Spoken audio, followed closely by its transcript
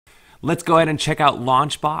Let's go ahead and check out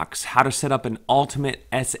LaunchBox, how to set up an ultimate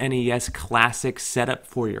SNES classic setup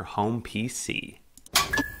for your home PC.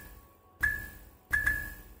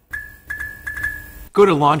 Go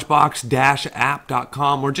to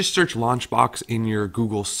launchbox-app.com or just search LaunchBox in your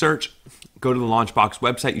Google search. Go to the LaunchBox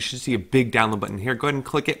website. You should see a big download button here. Go ahead and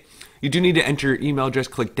click it. You do need to enter your email address,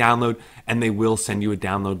 click download, and they will send you a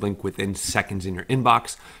download link within seconds in your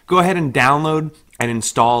inbox. Go ahead and download and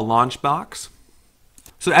install LaunchBox.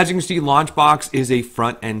 So as you can see, LaunchBox is a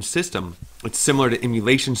front-end system. It's similar to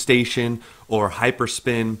Emulation Station or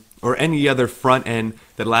Hyperspin or any other front end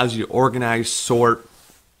that allows you to organize, sort,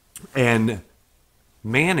 and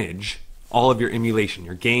manage all of your emulation,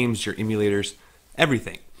 your games, your emulators,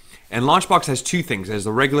 everything. And LaunchBox has two things. There's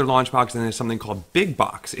the regular LaunchBox and there's something called Big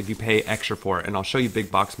Box if you pay extra for it. And I'll show you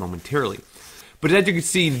Big Box momentarily. But as you can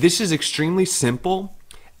see, this is extremely simple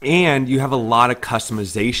and you have a lot of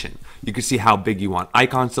customization. You can see how big you want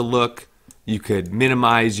icons to look. You could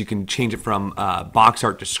minimize, you can change it from box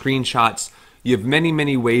art to screenshots. You have many,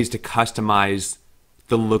 many ways to customize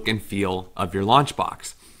the look and feel of your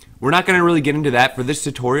LaunchBox. We're not gonna really get into that for this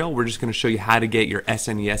tutorial. We're just gonna show you how to get your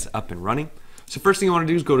SNES up and running. So first thing you wanna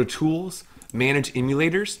do is go to Tools, Manage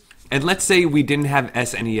Emulators, and let's say we didn't have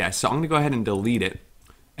SNES. So I'm gonna go ahead and delete it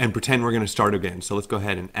and pretend we're gonna start again. So let's go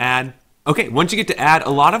ahead and add. Okay, once you get to add,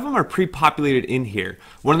 a lot of them are pre-populated in here.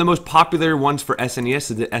 One of the most popular ones for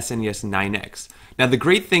SNES is the SNES 9X. Now the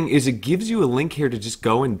great thing is it gives you a link here to just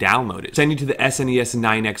go and download it. Send you to the SNES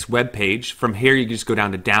 9X webpage. From here you can just go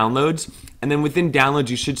down to downloads, and then within downloads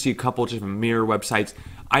you should see a couple of different mirror websites.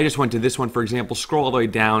 I just went to this one, for example, scroll all the way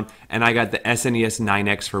down, and I got the SNES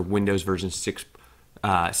 9X for Windows version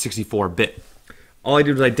 64-bit. All I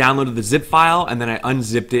did was I downloaded the zip file, and then I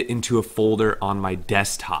unzipped it into a folder on my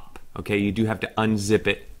desktop. Okay, you do have to unzip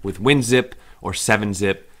it with WinZip or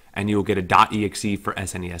 7-zip, and you will get a .exe for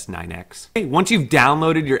SNES 9X. Okay, once you've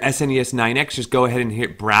downloaded your SNES 9X, just go ahead and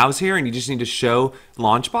hit Browse here, and you just need to show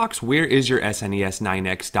LaunchBox where is your SNES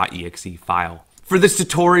 9X.exe file. For this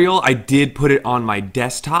tutorial, I did put it on my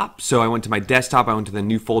desktop, so I went to my desktop, I went to the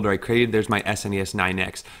new folder I created, there's my SNES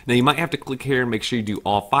 9X. Now you might have to click here and make sure you do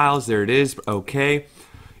all files, there it is, okay.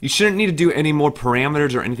 You shouldn't need to do any more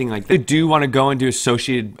parameters or anything like that. You do want to go into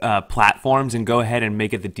associated platforms and go ahead and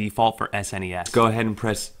make it the default for SNES. Go ahead and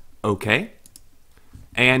press OK.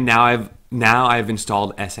 And now I've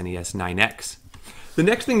installed SNES 9X. The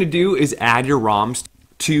next thing to do is add your ROMs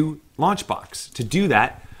to LaunchBox. To do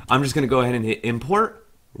that, I'm just going to go ahead and hit Import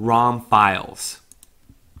ROM Files.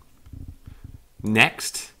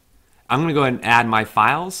 Next, I'm going to go ahead and add my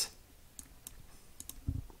files.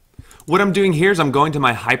 What I'm doing here is I'm going to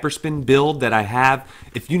my Hyperspin build that I have.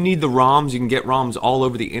 If you need the ROMs, you can get ROMs all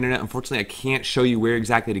over the internet. Unfortunately, I can't show you where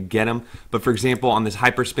exactly to get them. But for example, on this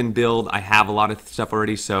Hyperspin build, I have a lot of stuff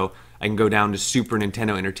already, so I can go down to Super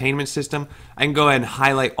Nintendo Entertainment System. I can go ahead and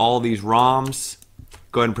highlight all these ROMs,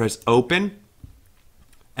 go ahead and press Open,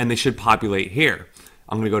 and they should populate here.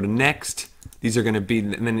 I'm going to go to Next. These are going to be,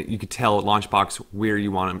 and then you could tell LaunchBox where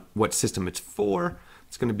you want them, what system it's for.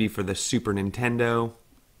 It's going to be for the Super Nintendo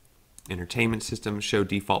Entertainment System, show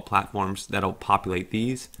default platforms. That'll populate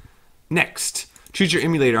these. Next, choose your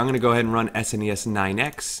emulator. I'm going to go ahead and run SNES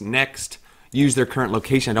 9X. Next, use their current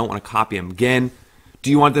location. I don't want to copy them again. Do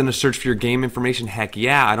you want them to search for your game information? Heck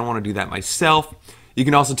yeah, I don't want to do that myself. You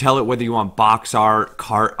can also tell it whether you want box art,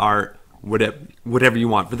 cart art, whatever you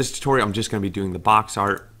want. For this tutorial, I'm just going to be doing the box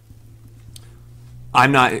art.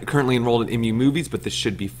 I'm not currently enrolled in Emu Movies, but this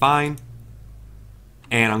should be fine.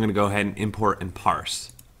 And I'm going to go ahead and import and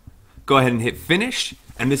parse. Go ahead and hit Finish,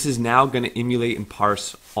 and this is now going to emulate and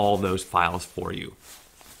parse all those files for you.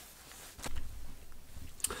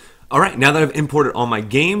 Alright, now that I've imported all my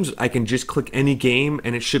games, I can just click any game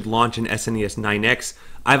and it should launch in SNES 9X.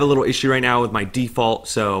 I have a little issue right now with my default,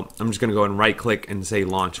 so I'm just going to go and right click and say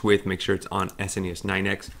Launch With, make sure it's on SNES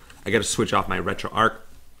 9X. I got to switch off my RetroArch,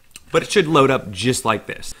 but it should load up just like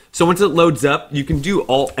this. So once it loads up, you can do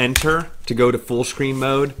Alt-Enter to go to full screen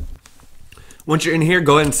mode. Once you're in here,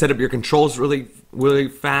 go ahead and set up your controls really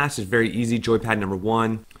fast. It's very easy. Joypad number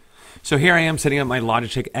 1. So here I am setting up my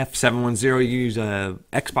Logitech F710. You use a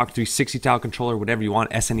Xbox 360 style controller, whatever you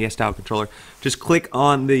want, SNES style controller. Just click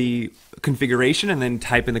on the configuration and then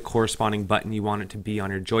type in the corresponding button you want it to be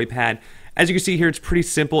on your joypad. As you can see here, it's pretty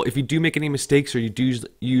simple. If you do make any mistakes or you do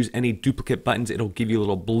use any duplicate buttons, it'll give you a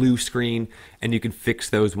little blue screen and you can fix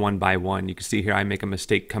those one by one. You can see here I make a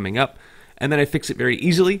mistake coming up, and then I fix it very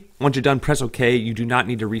easily. Once you're done, press OK. You do not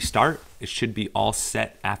need to restart. It should be all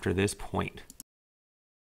set after this point.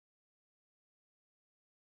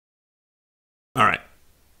 All right,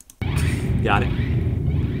 got it.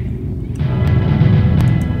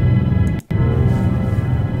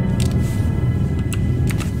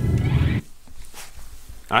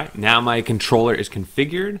 All right, now my controller is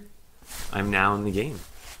configured. I'm now in the game.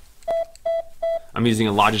 I'm using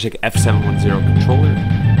a Logitech F710 controller.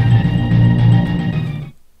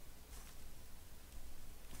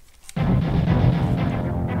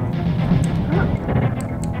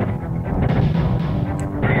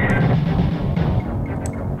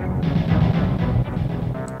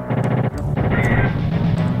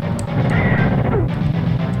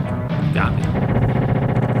 Got me.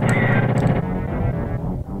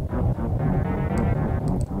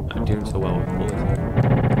 I'm doing so well with bullets here.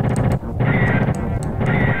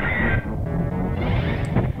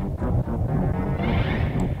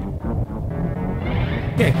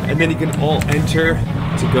 Okay, and then you can alt enter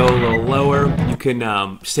to go a little lower. You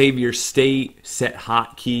can save your state, set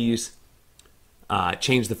hotkeys,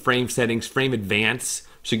 change the frame settings, frame advance,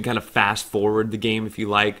 so you can kind of fast forward the game if you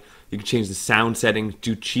like. You can change the sound settings,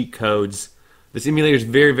 do cheat codes. This emulator is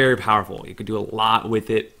very, very powerful. You can do a lot with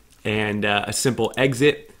it. And a simple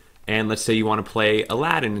exit, and let's say you want to play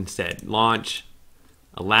Aladdin instead. Launch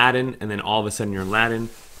Aladdin, and then all of a sudden you're Aladdin.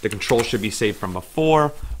 The control should be saved from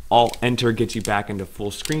before. Alt enter gets you back into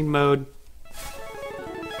full screen mode.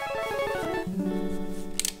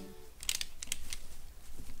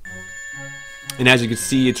 And as you can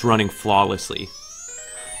see, it's running flawlessly.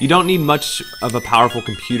 You don't need much of a powerful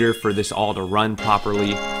computer for this all to run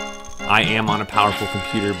properly. I am on a powerful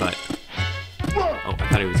computer, but... Oh, I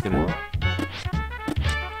thought he was gonna...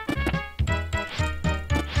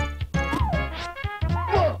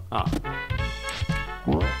 Oh.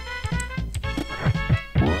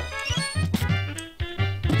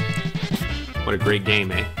 What a great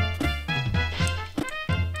game, eh?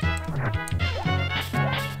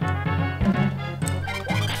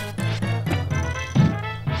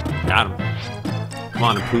 Got him. Come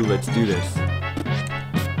on, Apu, let's do this.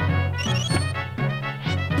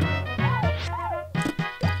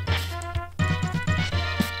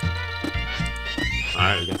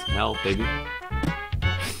 Alright, we got some help, baby.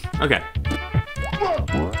 Okay.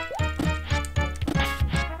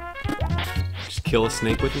 Just kill a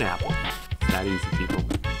snake with an apple. It's that easy, people.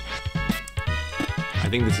 I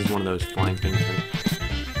think this is one of those flying things.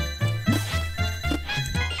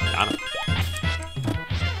 Got him.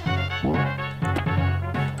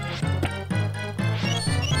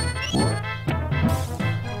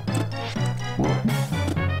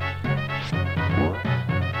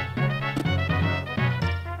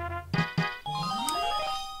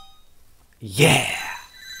 Yeah!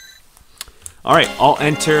 Alright, I'll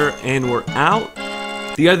enter and we're out.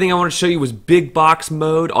 The other thing I want to show you was big box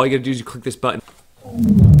mode. All you gotta do is you click this button.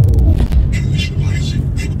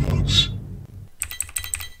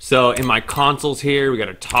 So in my consoles here, we got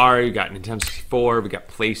Atari, we got Nintendo 64, we got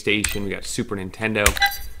PlayStation, we got Super Nintendo.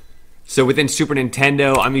 So within Super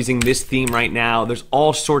Nintendo, I'm using this theme right now. There's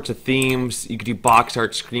all sorts of themes. You could do box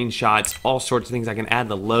art, screenshots, all sorts of things. I can add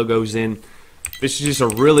the logos in. This is just a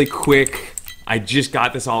really quick, I just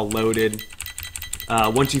got this all loaded.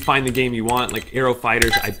 Once you find the game you want, like Aero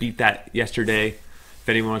Fighters, I beat that yesterday. If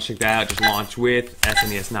anyone wants to check that out, just launch with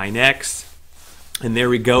SNES 9X. And there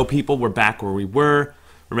we go, people. We're back where we were.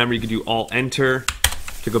 Remember, you can do Alt-Enter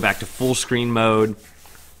to go back to full screen mode.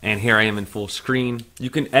 And here I am in full screen. You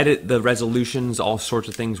can edit the resolutions, all sorts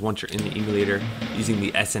of things once you're in the emulator using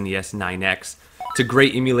the SNES 9X. It's a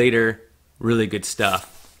great emulator, really good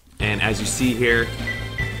stuff. And as you see here,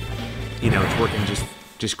 you know, it's working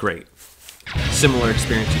just great. Similar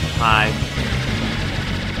experience to the Pi.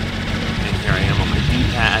 And here I am on my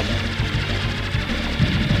D-pad,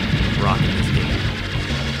 rocking this game.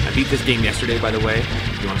 I beat this game yesterday, by the way.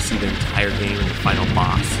 If you want to see the entire game and the final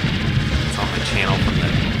boss, it's on my channel from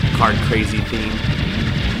the Card Crazy theme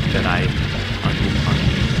that I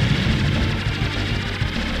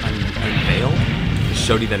unveiled. Just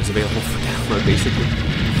showed you that it's available for download, basically.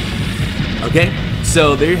 Okay,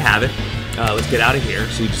 so there you have it. Let's get out of here.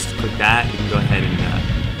 So you just click that. You can go ahead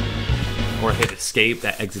and or hit escape.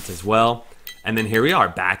 That exits as well. And then here we are,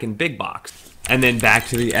 back in Big Box. And then back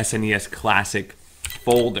to the SNES Classic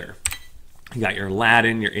folder. You got your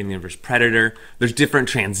Aladdin, your Alien vs. Predator. There's different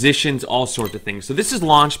transitions, all sorts of things. So this is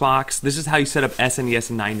LaunchBox. This is how you set up SNES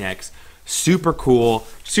 9X. Super cool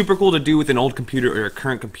to do with an old computer or a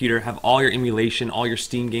current computer. Have all your emulation, all your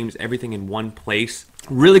Steam games, everything in one place.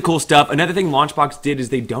 Really cool stuff. Another thing LaunchBox did is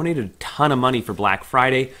they donated a ton of money for Black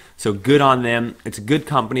Friday, so good on them. It's a good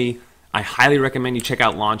company. I highly recommend you check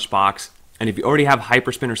out LaunchBox. And if you already have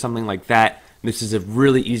Hyperspin or something like that, this is a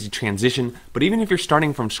really easy transition. But even if you're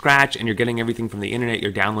starting from scratch and you're getting everything from the internet,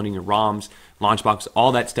 you're downloading your ROMs, LaunchBox,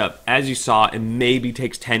 all that stuff, as you saw, it maybe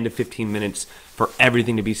takes 10 to 15 minutes for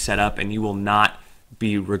everything to be set up, and you will not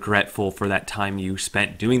be regretful for that time you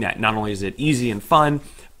spent doing that. Not only is it easy and fun,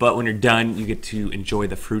 but when you're done, you get to enjoy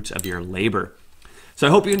the fruits of your labor. So I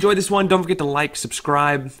hope you enjoyed this one. Don't forget to like,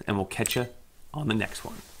 subscribe, and we'll catch you on the next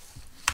one.